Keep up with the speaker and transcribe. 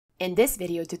In this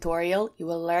video tutorial, you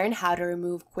will learn how to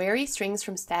remove query strings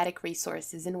from static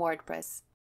resources in WordPress.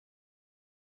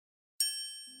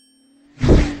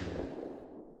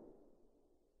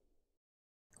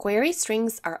 Query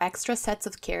strings are extra sets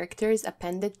of characters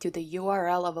appended to the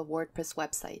URL of a WordPress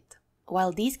website.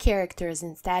 While these characters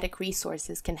in static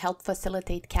resources can help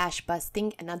facilitate cache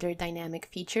busting and other dynamic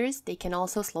features, they can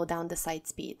also slow down the site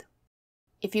speed.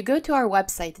 If you go to our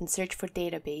website and search for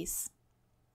database,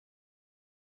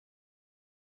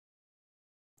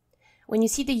 when you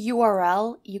see the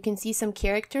URL, you can see some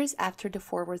characters after the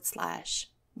 /.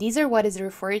 These are what is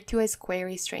referred to as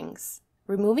query strings.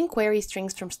 Removing query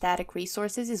strings from static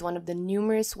resources is one of the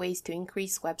numerous ways to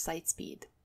increase website speed.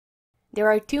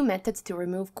 There are two methods to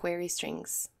remove query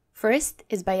strings. First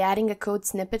is by adding a code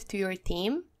snippet to your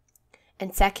theme,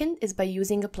 and second is by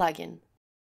using a plugin.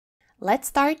 Let's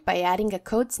start by adding a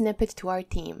code snippet to our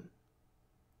theme.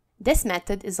 This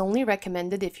method is only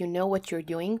recommended if you know what you're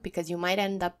doing, because you might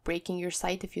end up breaking your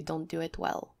site if you don't do it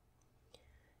well.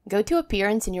 Go to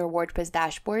Appearance in your WordPress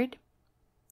dashboard,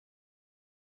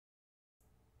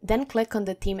 then click on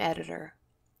the theme editor.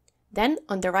 Then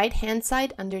on the right hand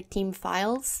side under Theme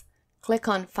Files, click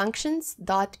on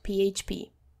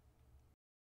functions.php.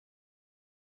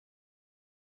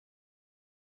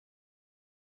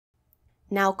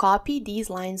 Now copy these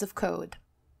lines of code.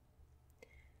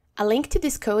 A link to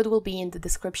this code will be in the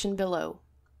description below.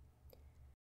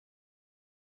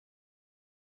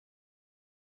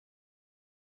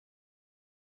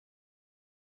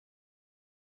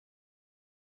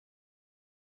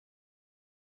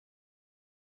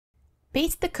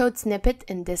 Paste the code snippet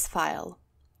in this file.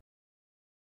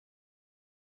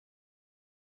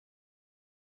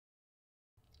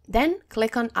 Then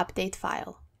click on Update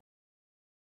File.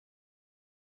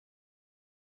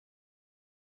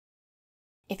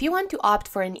 If you want to opt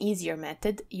for an easier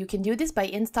method, you can do this by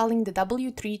installing the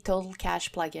W3 Total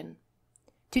Cache plugin.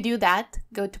 To do that,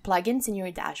 go to Plugins in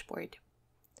your dashboard.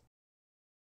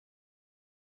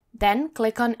 Then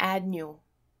click on Add New.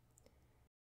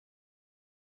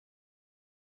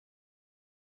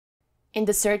 In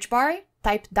the search bar,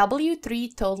 type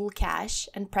W3 Total Cache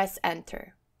and press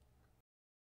Enter.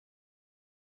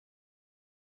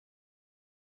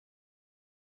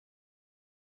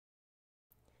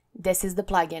 This is the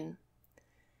plugin.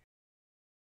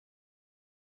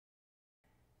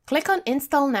 Click on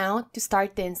Install Now to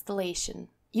start the installation.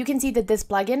 You can see that this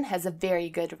plugin has a very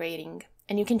good rating,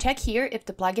 and you can check here if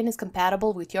the plugin is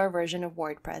compatible with your version of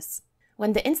WordPress.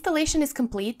 When the installation is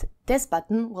complete, this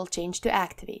button will change to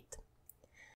Activate.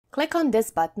 Click on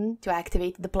this button to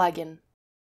activate the plugin.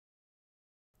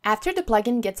 After the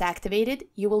plugin gets activated,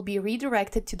 you will be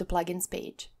redirected to the plugins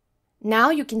page.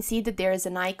 Now you can see that there is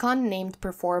an icon named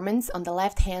Performance on the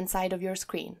left-hand side of your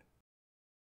screen.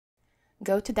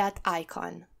 Go to that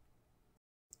icon.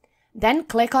 Then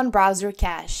click on Browser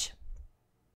Cache.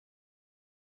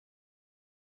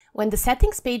 When the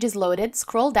settings page is loaded,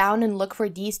 scroll down and look for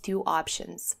these two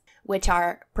options, which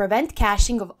are Prevent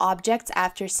caching of objects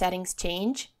after settings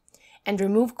change and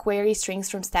Remove query strings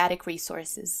from static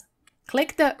resources.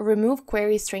 Click the Remove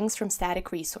query strings from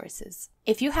static resources.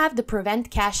 If you have the Prevent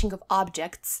caching of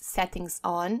objects settings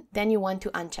on, then you want to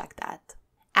uncheck that.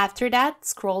 After that,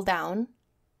 scroll down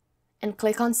and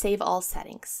click on Save All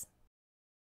Settings.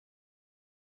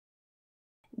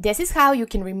 This is how you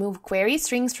can remove query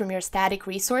strings from your static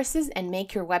resources and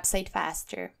make your website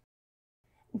faster.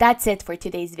 That's it for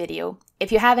today's video.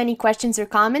 If you have any questions or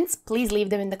comments, please leave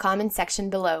them in the comment section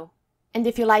below. And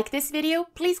if you like this video,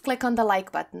 please click on the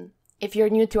like button. If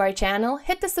you're new to our channel,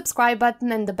 hit the subscribe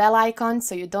button and the bell icon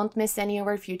so you don't miss any of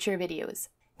our future videos.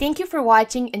 Thank you for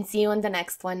watching and see you on the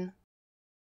next one.